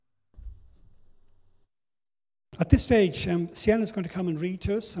At this stage, Sienna is going to come and read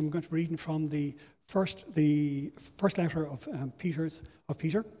to us. I'm going to be reading from the first letter of Peter.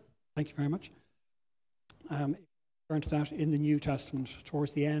 Thank you very much. Turn to that in the New Testament,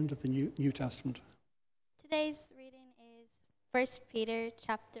 towards the end of the New Testament. Today's reading is 1 Peter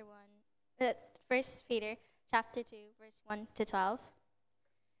chapter 2, verse 1 to 12.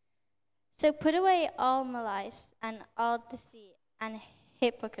 So put away all malice and all deceit and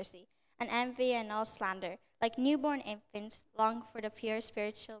hypocrisy and envy and all slander. Like newborn infants, long for the pure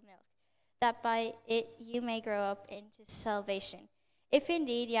spiritual milk, that by it you may grow up into salvation, if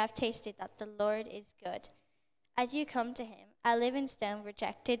indeed you have tasted that the Lord is good. As you come to him, a living stone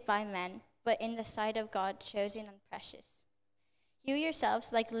rejected by men, but in the sight of God chosen and precious. You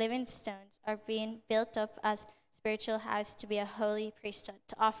yourselves, like living stones, are being built up as spiritual house to be a holy priesthood,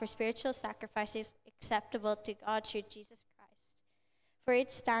 to offer spiritual sacrifices acceptable to God through Jesus Christ. For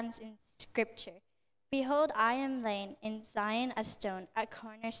it stands in Scripture, behold, I am laying in Zion a stone, a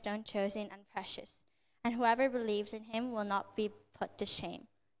cornerstone chosen and precious, and whoever believes in him will not be put to shame.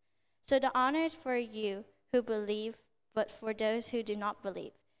 So the honor is for you who believe, but for those who do not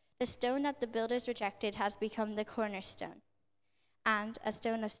believe, the stone that the builders rejected has become the cornerstone, and a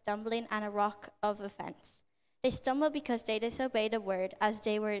stone of stumbling and a rock of offense. They stumble because they disobey the word, as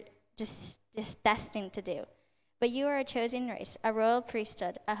they were destined to do. But you are a chosen race, a royal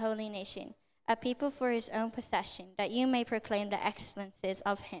priesthood, a holy nation, a people for his own possession, that you may proclaim the excellencies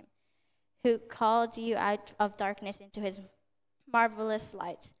of him who called you out of darkness into his marvelous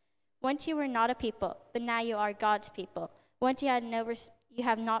light. Once you were not a people, but now you are God's people. Once you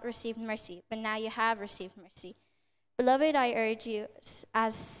have not received mercy, but now you have received mercy. Beloved, I urge you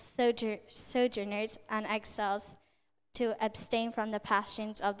as sojourners and exiles to abstain from the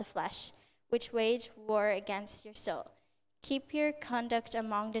passions of the flesh, which wage war against your soul. Keep your conduct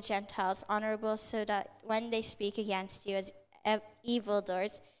among the Gentiles honorable, so that when they speak against you as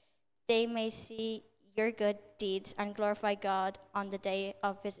evildoers, they may see your good deeds and glorify God on the day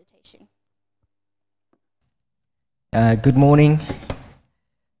of visitation. Good morning.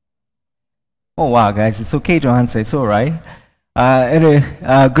 Oh wow, guys, it's okay to answer. It's all right. Anyway,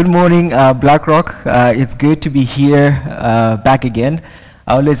 good morning, BlackRock. It's good to be here back again.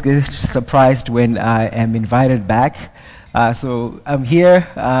 I always get surprised when I am invited back. So I'm here.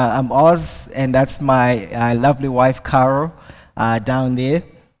 I'm Oz, and that's my lovely wife, Carol, down there.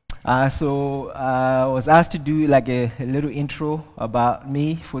 So I was asked to do like a little intro about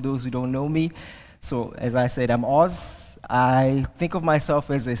me for those who don't know me. So as I said, I'm Oz. I think of myself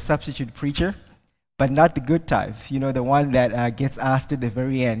as a substitute preacher, but not the good type, the one that gets asked at the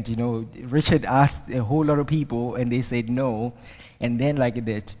very end. Richard asked a whole lot of people, and they said no. And then like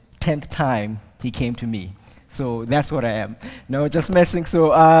the 10th time, he came to me. So that's what I am. No, just messing.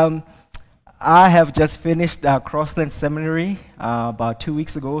 So I have just finished Crossland Seminary about 2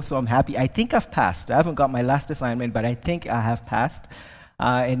 weeks ago, so I'm happy. I think I've passed. I haven't got my last assignment, but I think I have passed.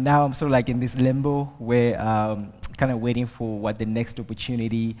 And now I'm sort of like in this limbo where kind of waiting for what the next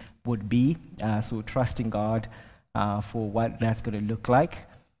opportunity would be. So trusting God for what that's going to look like.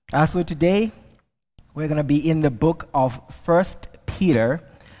 So today, we're going to be in the book of 1 Peter.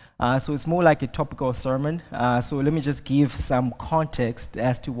 So it's more like a topical sermon. So let me just give some context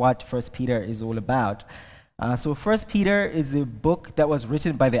as to what 1 Peter is all about. So 1 Peter is a book that was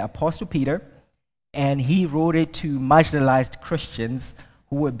written by the Apostle Peter, and he wrote it to marginalized Christians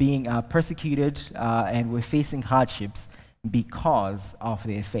who were being persecuted and were facing hardships because of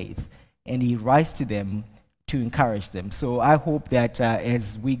their faith. And he writes to them to encourage them. So I hope that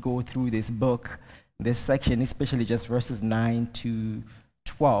as we go through this book, this section, especially just verses 9 to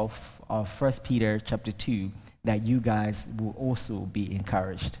 12 of 1 Peter chapter 2, that you guys will also be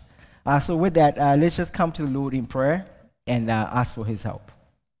encouraged. So with that, let's just come to the Lord in prayer and ask for his help.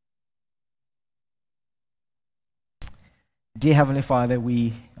 Dear Heavenly Father,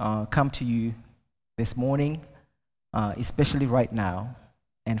 we come to you this morning, especially right now.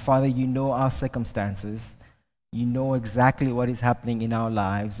 And Father, you know our circumstances. You know exactly what is happening in our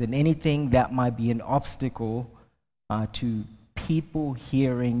lives, and anything that might be an obstacle to people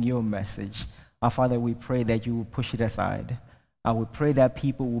hearing your message. Father, we pray that you will push it aside. We pray that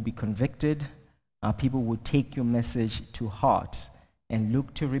people will be convicted. People will take your message to heart and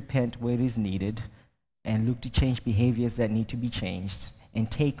look to repent where it is needed, and look to change behaviors that need to be changed, and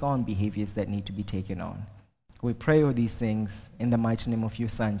take on behaviors that need to be taken on. We pray all these things in the mighty name of your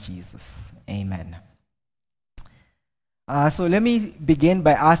Son, Jesus. Amen. So let me begin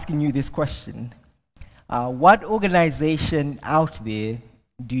by asking you this question. What organization out there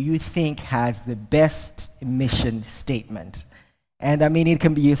do you think has the best mission statement? And I mean, it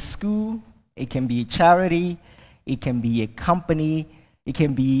can be a school, it can be a charity, it can be a company, it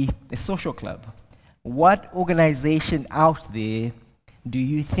can be a social club. What organization out there do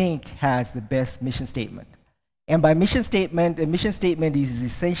you think has the best mission statement? And by mission statement, a mission statement is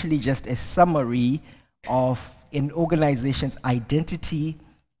essentially just a summary of an organization's identity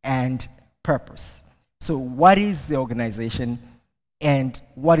and purpose. So what is the organization and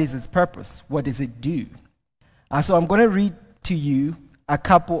what is its purpose? What does it do? So I'm going to read to you a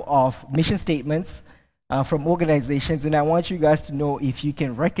couple of mission statements from organizations, and I want you guys to know if you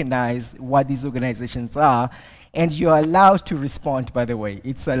can recognize what these organizations are. And you're allowed to respond, by the way.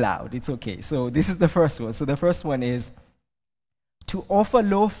 It's allowed. It's okay. So this is the first one. So the first one is to offer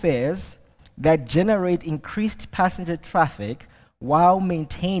low fares that generate increased passenger traffic while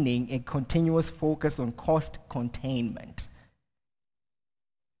maintaining a continuous focus on cost containment.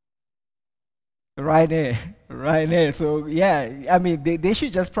 Right there, right there. So yeah, I mean, they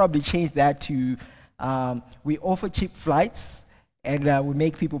should just probably change that to we offer cheap flights and we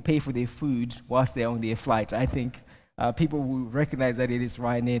make people pay for their food whilst they're on their flight. I think people will recognize that it is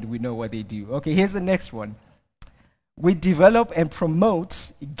Ryanair and we know what they do. Okay, here's the next one. We develop and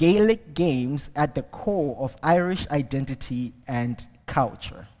promote Gaelic games at the core of Irish identity and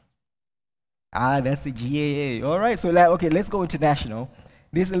culture. That's the GAA. All right, so okay, let's go international.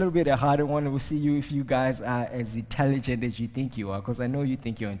 This is a little bit a harder one. We'll see you if you guys are as intelligent as you think you are, because I know you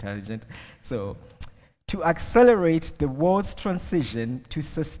think you're intelligent. So, to accelerate the world's transition to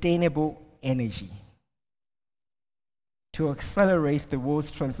sustainable energy. To accelerate the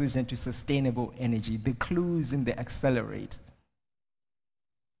world's transition to sustainable energy. The clues in the accelerate.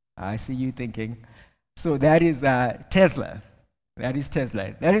 I see you thinking. So that is Tesla. That is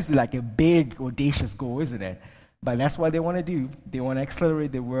Tesla. That is like a big, audacious goal, isn't it? But that's what they want to do. They want to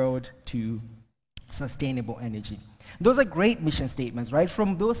accelerate the world to sustainable energy. Those are great mission statements, right?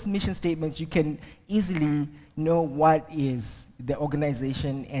 From those mission statements, you can easily know what is the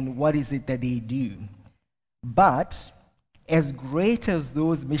organization and what is it that they do. But as great as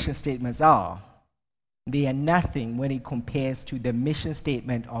those mission statements are, they are nothing when it compares to the mission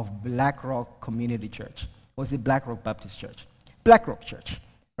statement of Blackrock Community Church. Or is it Blackrock Baptist Church? Blackrock Church,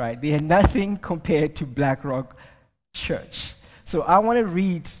 right? They are nothing compared to Blackrock Church. So I want to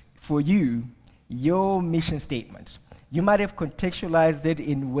read for you your mission statement. You might have contextualized it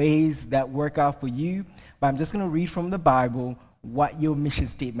in ways that work out for you, but I'm just going to read from the Bible what your mission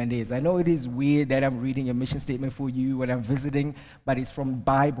statement is. I know it is weird that I'm reading a mission statement for you when I'm visiting, but it's from the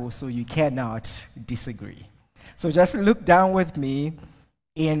Bible, so you cannot disagree. So just look down with me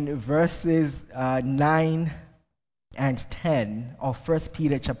in verses 9 and 10 of 1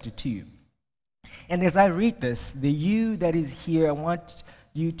 Peter chapter 2. And as I read this, the you that is here, I want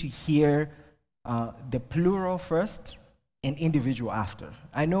you to hear the plural first and individual after.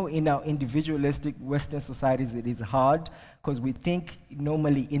 I know in our individualistic Western societies it is hard because we think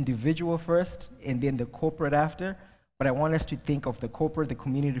normally individual first and then the corporate after, but I want us to think of the corporate, the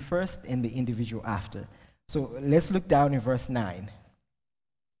community first, and the individual after. So let's look down in verse 9.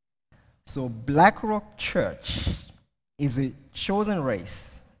 So Blackrock Church is a chosen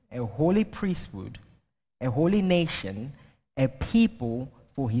race, a holy priesthood, a holy nation, a people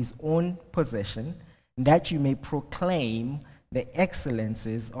for his own possession, that you may proclaim the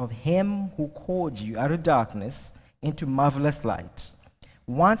excellences of him who called you out of darkness into marvelous light.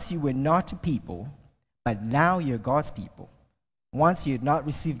 Once you were not a people, but now you're God's people. Once you had not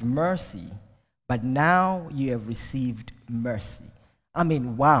received mercy, but now you have received mercy. I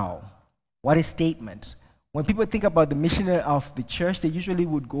mean, wow, what a statement. When people think about the mission of the church, they usually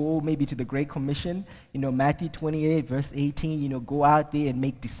would go maybe to the Great Commission, Matthew 28, verse 18, go out there and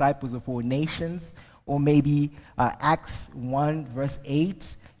make disciples of all nations. Or maybe Acts 1, verse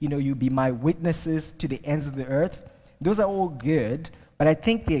 8, you be my witnesses to the ends of the earth. Those are all good, but I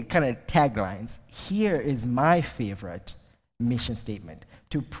think they're kind of taglines. Here is my favorite mission statement: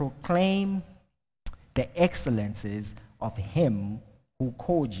 to proclaim the excellences of him who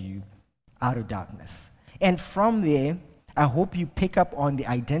called you out of darkness. And from there, I hope you pick up on the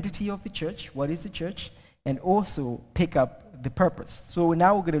identity of the church. What is the church? And also pick up the purpose. So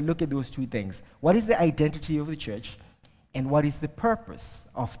now we're going to look at those two things. What is the identity of the church? And what is the purpose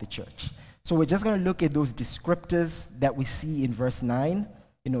of the church? So we're just going to look at those descriptors that we see in verse 9.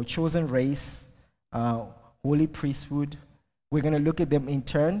 Chosen race, holy priesthood. We're going to look at them in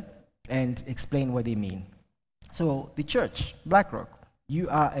turn and explain what they mean. So the church, Blackrock, you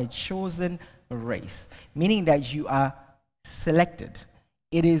are a chosen race, meaning that you are selected.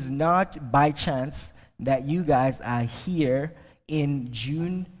 It is not by chance that you guys are here in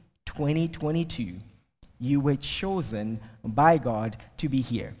June 2022. you were chosen by God to be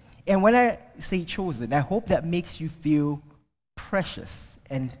here. And when I say chosen, I hope that makes you feel precious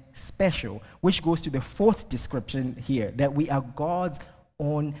and special, which goes to the fourth description here, that we are God's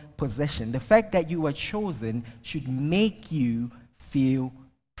own possession. The fact that you are chosen should make you feel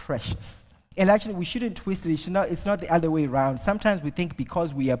precious. And actually, we shouldn't twist it. It's not the other way around. Sometimes we think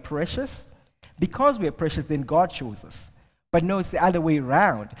because we are precious, then God chose us. But no, it's the other way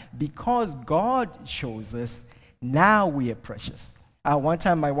around. Because God chose us, now we are precious. One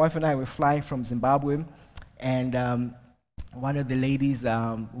time, my wife and I were flying from Zimbabwe, and one of the ladies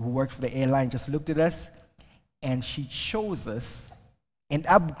who worked for the airline just looked at us, and she chose us and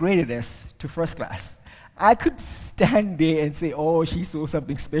upgraded us to first class. I could stand there and say, oh, she saw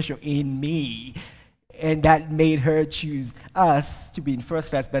something special in me, and that made her choose us to be in first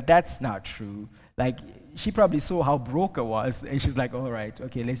class, but that's not true. Like, she probably saw how broke I was, and she's like, all right,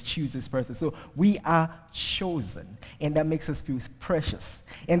 okay, let's choose this person. So we are chosen, and that makes us feel precious.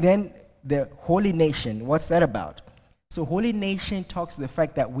 And then the holy nation, what's that about? So holy nation talks to the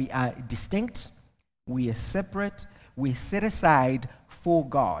fact that we are distinct, we are separate, we're set aside for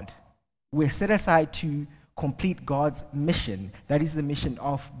God. We're set aside to complete God's mission. That is the mission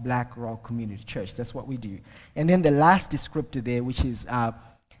of Black Rock Community Church. That's what we do. And then the last descriptor there, which is a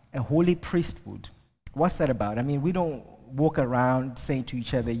holy priesthood. What's that about? I mean, we don't walk around saying to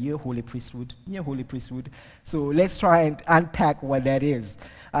each other, you're holy priesthood, you're holy priesthood. So let's try and unpack what that is.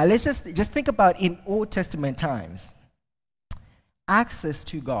 Let's just think about in Old Testament times, access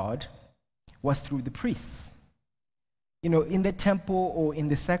to God was through the priests. You know, in the temple or in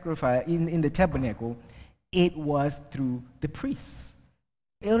the sacrifice, in the tabernacle, it was through the priests.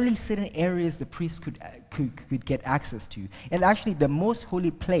 Only certain areas the priests could get access to. And actually, the most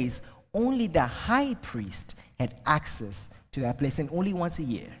holy place, only the high priest had access to that place, and only once a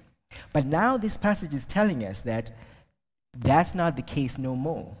year. But now this passage is telling us that that's not the case no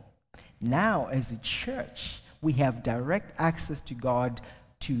more. Now, as a church, we have direct access to God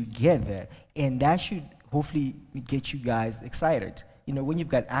together, and that should hopefully get you guys excited. You know, when you've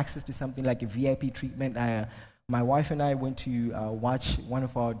got access to something like a VIP treatment, my wife and I went to watch one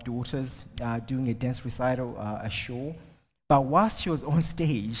of our daughters doing a dance recital, a show. But whilst she was on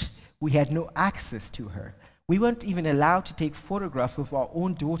stage, we had no access to her. We weren't even allowed to take photographs of our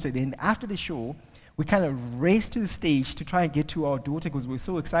own daughter. Then after the show, we kind of raced to the stage to try and get to our daughter because we were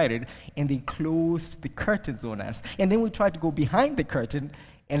so excited, and they closed the curtains on us. And then we tried to go behind the curtain,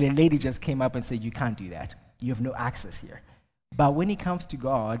 and a lady just came up and said, you can't do that. You have no access here. But when it comes to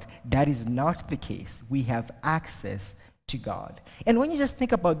God, that is not the case. We have access to God. And when you just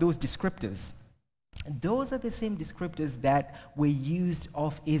think about those descriptors, those are the same descriptors that were used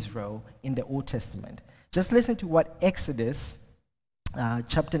of Israel in the Old Testament. Just listen to what Exodus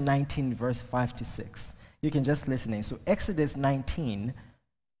chapter 19, verse 5 to 6. You can just listen in. So Exodus 19,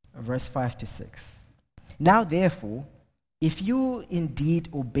 verse 5 to 6. Now therefore, if you indeed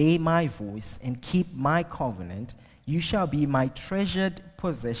obey my voice and keep my covenant, you shall be my treasured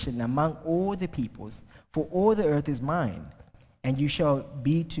possession among all the peoples, for all the earth is mine. And you shall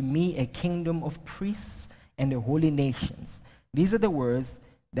be to me a kingdom of priests and a holy nations. These are the words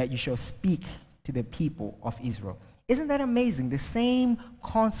that you shall speak to the people of Israel. Isn't that amazing? The same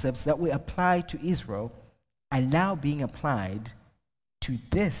concepts that were applied to Israel are now being applied to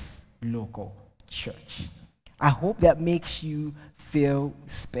this local church. I hope that makes you feel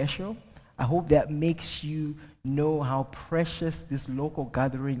special. I hope that makes you know how precious this local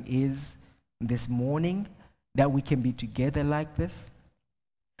gathering is this morning, that we can be together like this.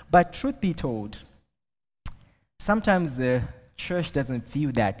 But truth be told, sometimes the church doesn't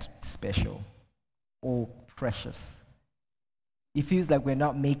feel that special or precious. It feels like we're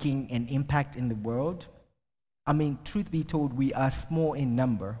not making an impact in the world. I mean, truth be told, we are small in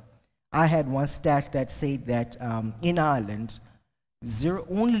number. I had one stat that said that in Ireland,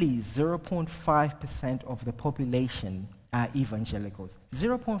 only 0.5% of the population are evangelicals.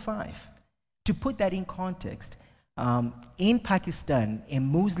 0.5. To put that in context, in Pakistan, a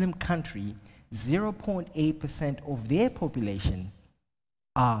Muslim country, 0.8% of their population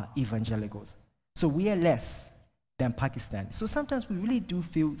are evangelicals. So we are less than Pakistan. So sometimes we really do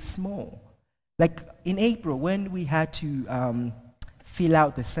feel small. Like in April, when we had to fill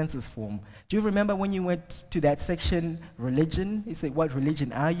out the census form. Do you remember when you went to that section, religion? It said, what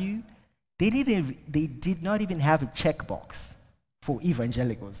religion are you? They did not even have a checkbox for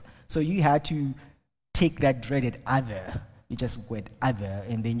evangelicals. So you had to take that dreaded other. You just went other,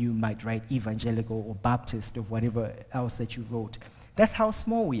 and then you might write evangelical or Baptist or whatever else that you wrote. That's how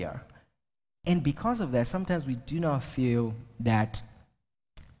small we are. And because of that, sometimes we do not feel that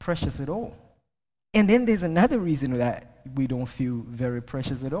precious at all. And then there's another reason that we don't feel very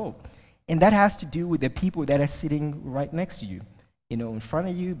precious at all. And that has to do with the people that are sitting right next to you, in front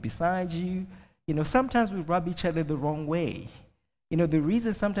of you, beside you. Sometimes we rub each other the wrong way. The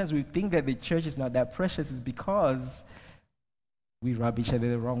reason sometimes we think that the church is not that precious is because we rub each other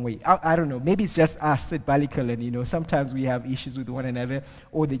the wrong way. I don't know, maybe it's just us at Ballycullen, sometimes we have issues with one another,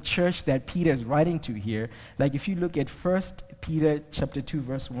 or the church that Peter is writing to here. Like if you look at 1 Peter chapter 2,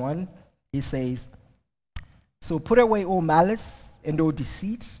 verse 1, it says, "So put away all malice and all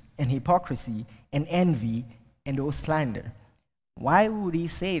deceit and hypocrisy and envy and all slander." Why would he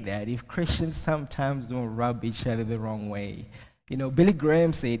say that if Christians sometimes don't rub each other the wrong way? Billy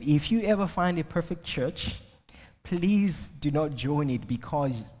Graham said, if you ever find a perfect church, please do not join it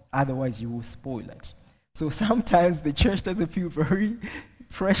because otherwise you will spoil it. So sometimes the church doesn't feel very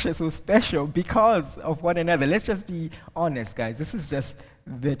precious or special because of one another. Let's just be honest, guys. This is just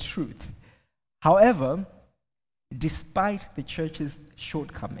the truth. However, despite the church's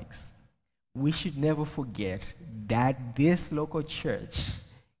shortcomings, we should never forget that this local church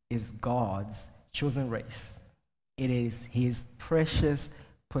is God's chosen race. It is his precious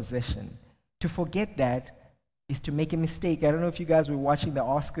possession. To forget that is to make a mistake. I don't know if you guys were watching the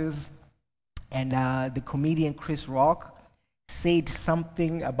Oscars, and the comedian Chris Rock said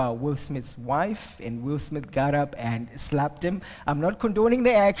something about Will Smith's wife, and Will Smith got up and slapped him. I'm not condoning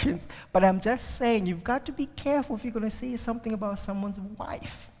the actions, but I'm just saying you've got to be careful if you're going to say something about someone's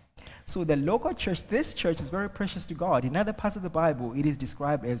wife. So the local church, this church is very precious to God. In other parts of the Bible, it is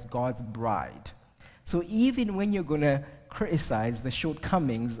described as God's bride. So even when you're going to criticize the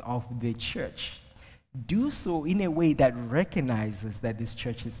shortcomings of the church, do so in a way that recognizes that this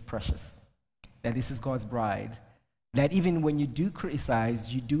church is precious, that this is God's bride, that even when you do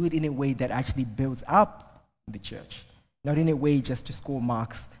criticize, you do it in a way that actually builds up the church, not in a way just to score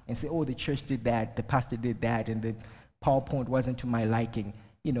marks and say, oh, the church did that, the pastor did that, and the PowerPoint wasn't to my liking.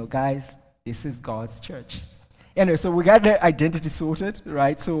 Guys, this is God's church. Anyway, so we got the identity sorted,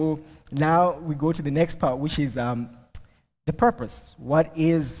 right? So now we go to the next part, which is the purpose. What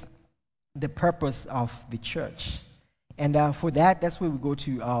is the purpose of the church? And for that, that's where we go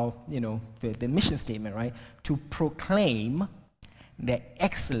to our, the mission statement, right? To proclaim the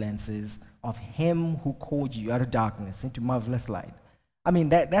excellences of him who called you out of darkness into marvelous light. I mean,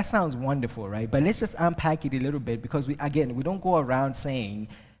 that sounds wonderful, right? But let's just unpack it a little bit, because we don't go around saying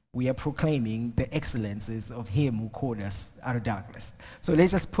we are proclaiming the excellences of him who called us out of darkness. So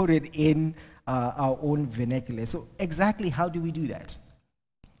let's just put it in our own vernacular. So exactly how do we do that?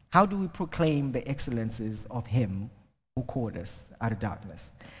 How do we proclaim the excellences of him who called us out of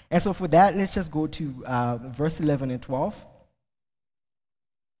darkness? And so for that, let's just go to verse 11 and 12.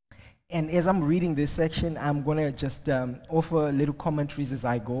 And as I'm reading this section, I'm going to just offer little commentaries as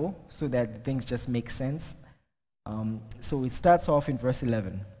I go so that things just make sense. So it starts off in verse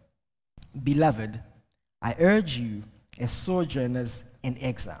 11. Beloved, I urge you as sojourners and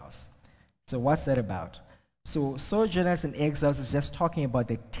exiles. So what's that about? So sojourners and exiles is just talking about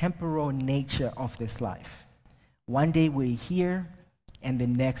the temporal nature of this life. One day we're here, and the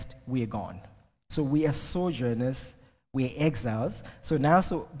next we're gone. So we are sojourners, we are exiles.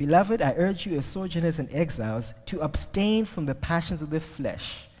 So beloved, I urge you as sojourners and exiles to abstain from the passions of the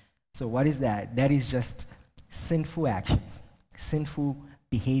flesh. So what is that? That is just sinful actions, sinful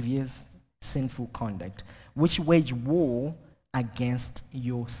behaviors, sinful conduct, which wage war against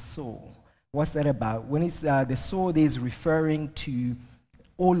your soul. What's that about? When it's the soul is referring to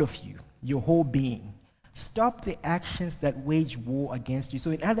all of you, your whole being. Stop the actions that wage war against you.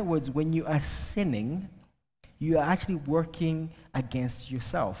 So in other words, when you are sinning, you are actually working against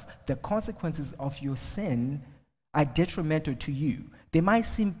yourself. The consequences of your sin are detrimental to you. They might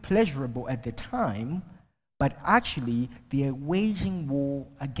seem pleasurable at the time, but actually they are waging war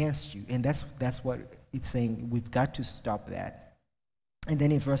against you. And that's what it's saying. We've got to stop that. And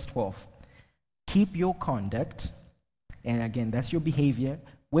then in verse 12, keep your conduct, and again, that's your behavior,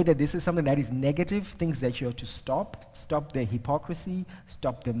 whether this is something that is negative, things that you have to stop the hypocrisy,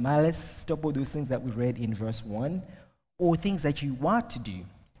 stop the malice, stop all those things that we read in verse 1, or things that you want to do.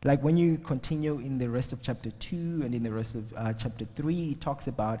 Like when you continue in the rest of chapter 2 and in the rest of chapter 3, it talks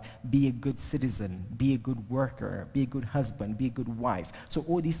about be a good citizen, be a good worker, be a good husband, be a good wife. So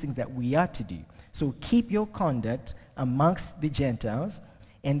all these things that we are to do. So keep your conduct amongst the Gentiles,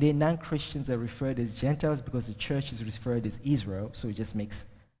 and then non-Christians are referred as Gentiles because the church is referred as Israel, so it just makes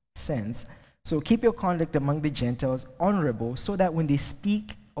sense. So keep your conduct among the Gentiles honorable, so that when they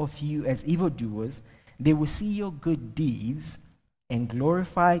speak of you as evildoers, they will see your good deeds and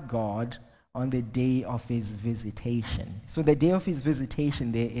glorify God on the day of his visitation. So the day of his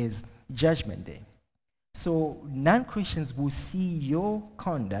visitation there is Judgment Day. So non-Christians will see your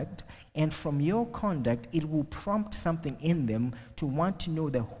conduct, and from your conduct, it will prompt something in them to want to know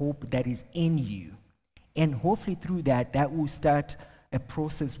the hope that is in you. And hopefully through that, that will start a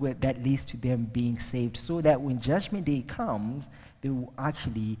process that leads to them being saved, so that when Judgment Day comes, they will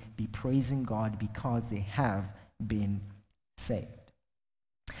actually be praising God because they have been saved.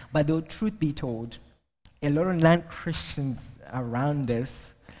 But the truth be told, a lot of non-Christians around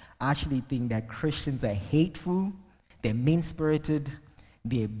us actually think that Christians are hateful, they're mean-spirited,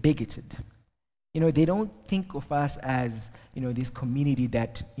 they're bigoted. They don't think of us as, this community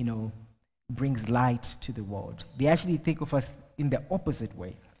that, brings light to the world. They actually think of us in the opposite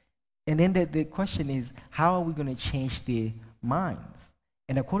way. And then the question is, how are we going to change their minds?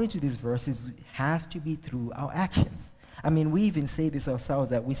 And according to these verses, it has to be through our actions. I mean, we even say this ourselves,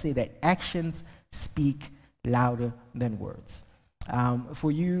 that we say that actions speak louder than words.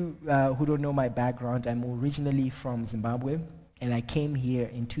 For you who don't know my background, I'm originally from Zimbabwe, and I came here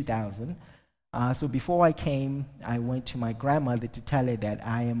in 2000. So before I came, I went to my grandmother to tell her that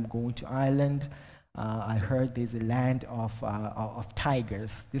I am going to Ireland. I heard there's a land of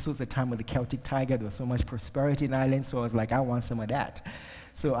tigers. This was the time of the Celtic tiger. There was so much prosperity in Ireland, so I was like, I want some of that.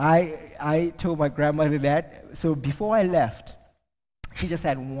 So I told my grandmother that. So before I left, she just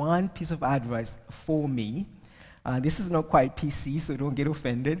had one piece of advice for me. This is not quite PC, so don't get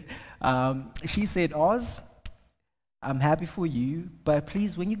offended. She said, Oz, I'm happy for you, but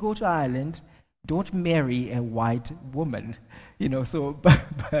please, when you go to Ireland, don't marry a white woman. So,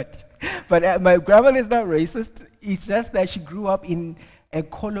 but my grandmother is not racist. It's just that she grew up in a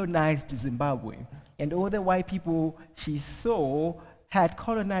colonized Zimbabwe. And all the white people she saw had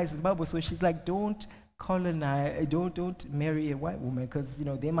colonized Zimbabwe. So she's like, don't marry a white woman, because,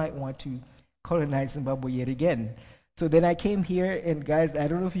 they might want to colonize Zimbabwe yet again. So then I came here, and guys, I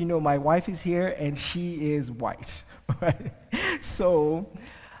don't know if you know, my wife is here, and she is white. Right? So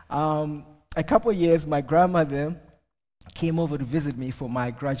a couple of years, my grandmother came over to visit me for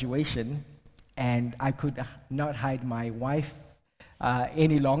my graduation, and I could not hide my wife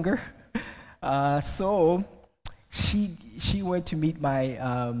any longer. So she went to meet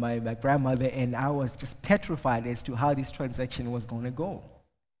my grandmother, and I was just petrified as to how this transaction was going to go.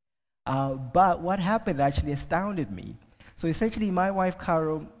 But what happened actually astounded me. So essentially, my wife,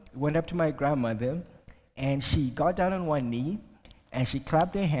 Carol, went up to my grandmother, and she got down on one knee, and she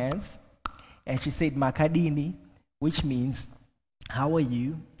clapped her hands, and she said, Makadini, which means, how are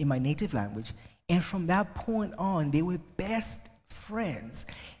you, in my native language. And from that point on, they were best friends.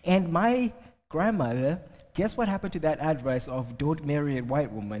 And my grandmother, guess what happened to that advice of don't marry a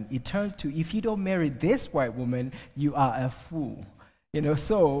white woman? It turned to, if you don't marry this white woman, you are a fool.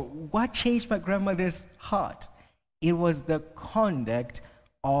 So what changed my grandmother's heart? It was the conduct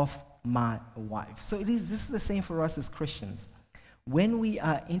of my wife. So this is the same for us as Christians. When we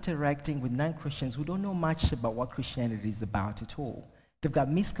are interacting with non-Christians who don't know much about what Christianity is about at all, they've got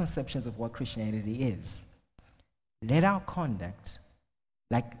misconceptions of what Christianity is. Let our conduct,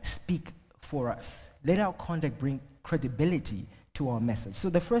 speak for us. Let our conduct bring credibility to our message. So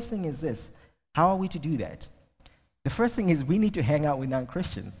the first thing is this. How are we to do that? The first thing is we need to hang out with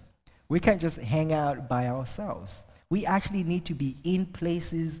non-Christians. We can't just hang out by ourselves. We actually need to be in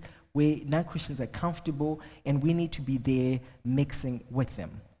places where non-Christians are comfortable, and we need to be there mixing with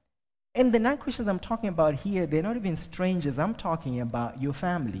them. And the non-Christians I'm talking about here, they're not even strangers. I'm talking about your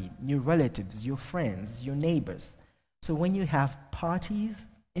family, your relatives, your friends, your neighbors. So when you have parties,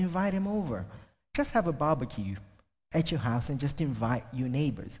 invite them over. Just have a barbecue at your house and just invite your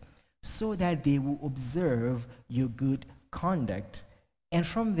neighbors so that they will observe your good conduct. And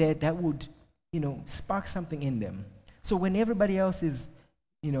from there, that would, spark something in them. So when everybody else is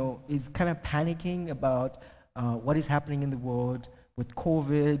kind of panicking about what is happening in the world with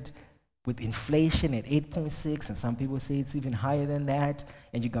COVID, with inflation at 8.6, and some people say it's even higher than that,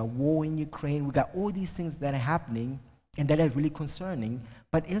 and you got war in Ukraine, we got all these things that are happening and that are really concerning.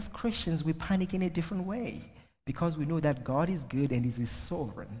 But as Christians, we panic in a different way because we know that God is good and He is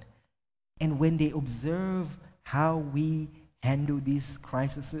sovereign. And when they observe how we handle these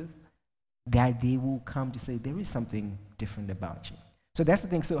crises, that they will come to say, there is something different about you. So that's the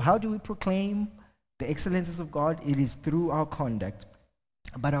thing. So how do we proclaim the excellences of God? It is through our conduct.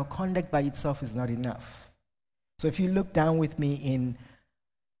 But our conduct by itself is not enough. So if you look down with me in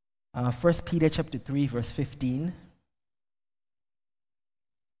 1 Peter chapter 3, verse 15,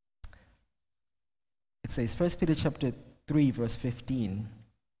 it says, 1 Peter chapter 3, verse 15,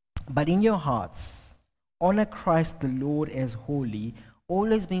 but in your hearts, honor Christ the Lord as holy,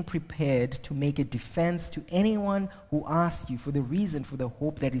 always being prepared to make a defense to anyone who asks you for the reason for the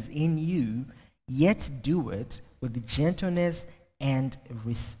hope that is in you, yet do it with gentleness and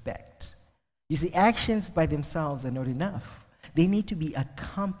respect. You see, actions by themselves are not enough. They need to be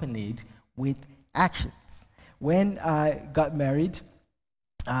accompanied with actions. When I got married,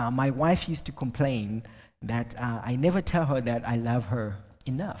 my wife used to complain that I never tell her that I love her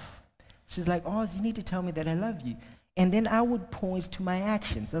enough. She's like, Oz, you need to tell me that I love you. And then I would point to my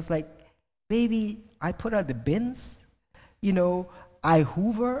actions. I was like, baby, I put out the bins, I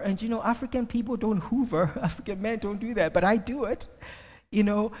hoover, and African people don't hoover, African men don't do that, but I do it,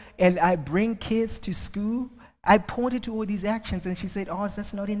 and I bring kids to school. I pointed to all these actions, and she said, Oz,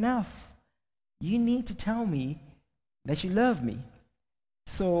 that's not enough. You need to tell me that you love me.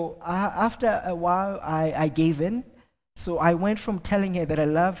 So after a while, I gave in. So I went from telling her that I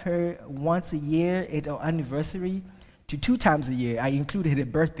loved her once a year at our anniversary to 2 times a year. I included her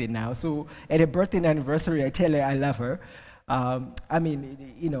birthday now. So at her birthday and anniversary, I tell her I love her.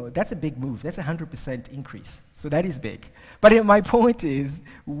 That's a big move. That's a 100% increase. So that is big. But my point is,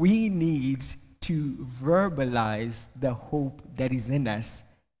 we need to verbalize the hope that is in us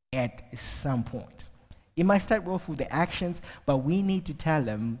at some point. It might start off with the actions, but we need to tell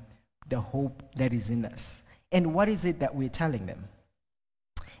them the hope that is in us. And what is it that we're telling them?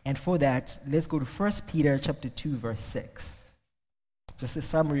 And for that, let's go to 1 Peter chapter 2, verse 6. Just a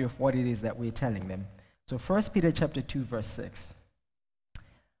summary of what it is that we're telling them. So 1 Peter chapter 2, verse 6.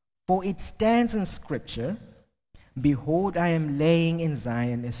 For it stands in Scripture, behold, I am laying in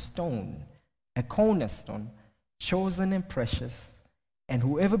Zion a stone, a cornerstone, chosen and precious, and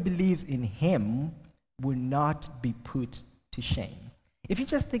whoever believes in him will not be put to shame. If you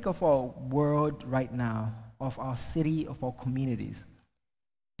just think of our world right now, of our city, of our communities,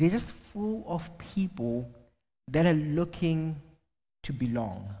 they're just full of people that are looking to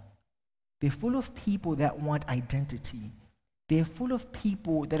belong. They're full of people that want identity. They're full of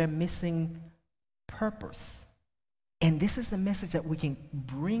people that are missing purpose. And this is the message that we can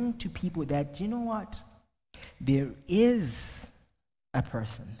bring to people that, you know what? There is a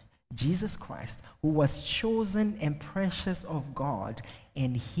person, Jesus Christ, who was chosen and precious of God,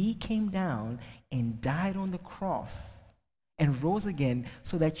 and he came down and died on the cross and rose again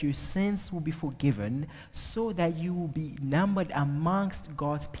so that your sins will be forgiven, so that you will be numbered amongst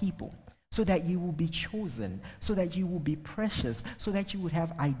God's people, so that you will be chosen, so that you will be precious, so that you would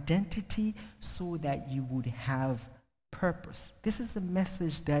have identity, so that you would have purpose. This is the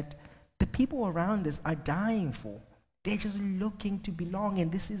message that the people around us are dying for. They're just looking to belong,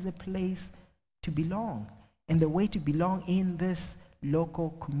 and this is a place to belong. And the way to belong in this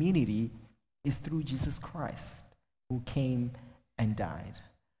local community is through Jesus Christ, who came and died.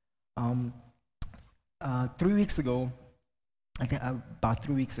 3 weeks ago, I think about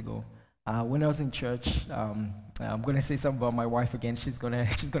 3 weeks ago, when I was in church, I'm going to say something about my wife again. She's gonna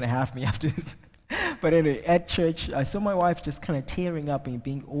have me after this. But anyway, at church, I saw my wife just kind of tearing up and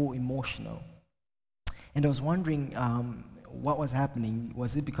being all emotional. And I was wondering what was happening.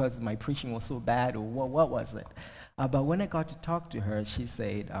 Was it because my preaching was so bad, or what was it? But when I got to talk to her, she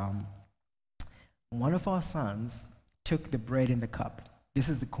said, one of our sons took the bread and the cup. This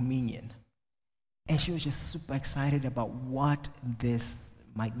is the communion. And she was just super excited about what this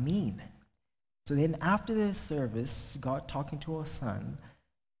might mean. So then after the service, she got talking to her son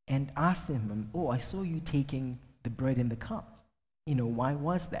and asked him, I saw you taking the bread and the cup. Why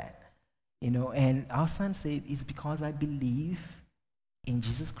was that? And our son said, it's because I believe in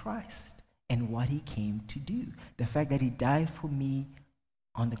Jesus Christ and what he came to do. The fact that he died for me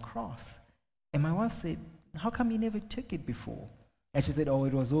on the cross. And my wife said, how come you never took it before? And she said, it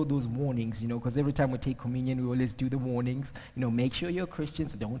was all those warnings, because every time we take communion, we always do the warnings. Make sure you're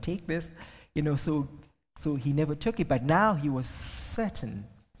Christians, don't take this. So he never took it, but now he was certain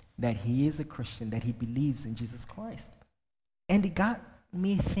that he is a Christian, that he believes in Jesus Christ. And it got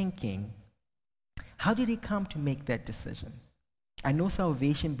me thinking, how did he come to make that decision? I know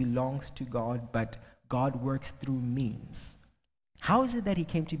salvation belongs to God, but God works through means. How is it that he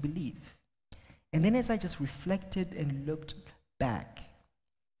came to believe? And then as I just reflected and looked back,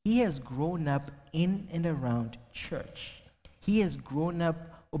 he has grown up in and around church. He has grown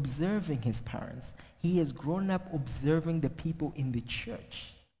up observing his parents. He has grown up observing the people in the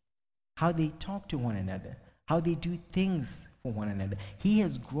church, how they talk to one another, how they do things for one another. He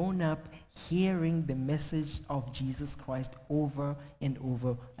has grown up hearing the message of Jesus Christ over and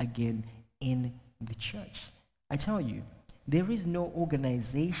over again in the church. I tell you, there is no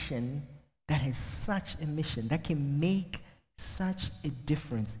organization that has such a mission, that can make such a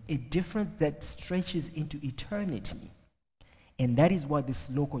difference that stretches into eternity. And that is what this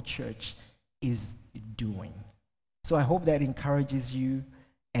local church is doing. So I hope that encourages you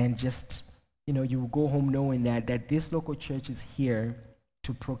and just you will go home knowing that this local church is here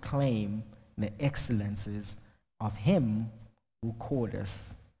to proclaim the excellences of Him who called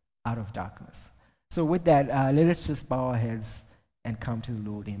us out of darkness. So with that, let us just bow our heads and come to the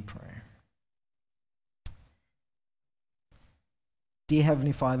Lord in prayer. Dear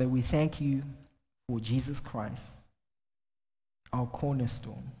Heavenly Father, we thank you for Jesus Christ, our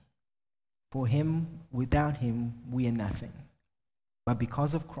cornerstone. For Him, without Him, we are nothing. But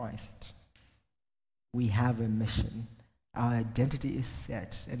because of Christ, we have a mission. Our identity is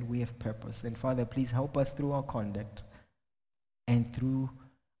set and we have purpose. And Father, please help us through our conduct and through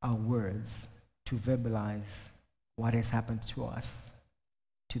our words to verbalize what has happened to us,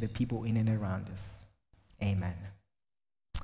 to the people in and around us. Amen.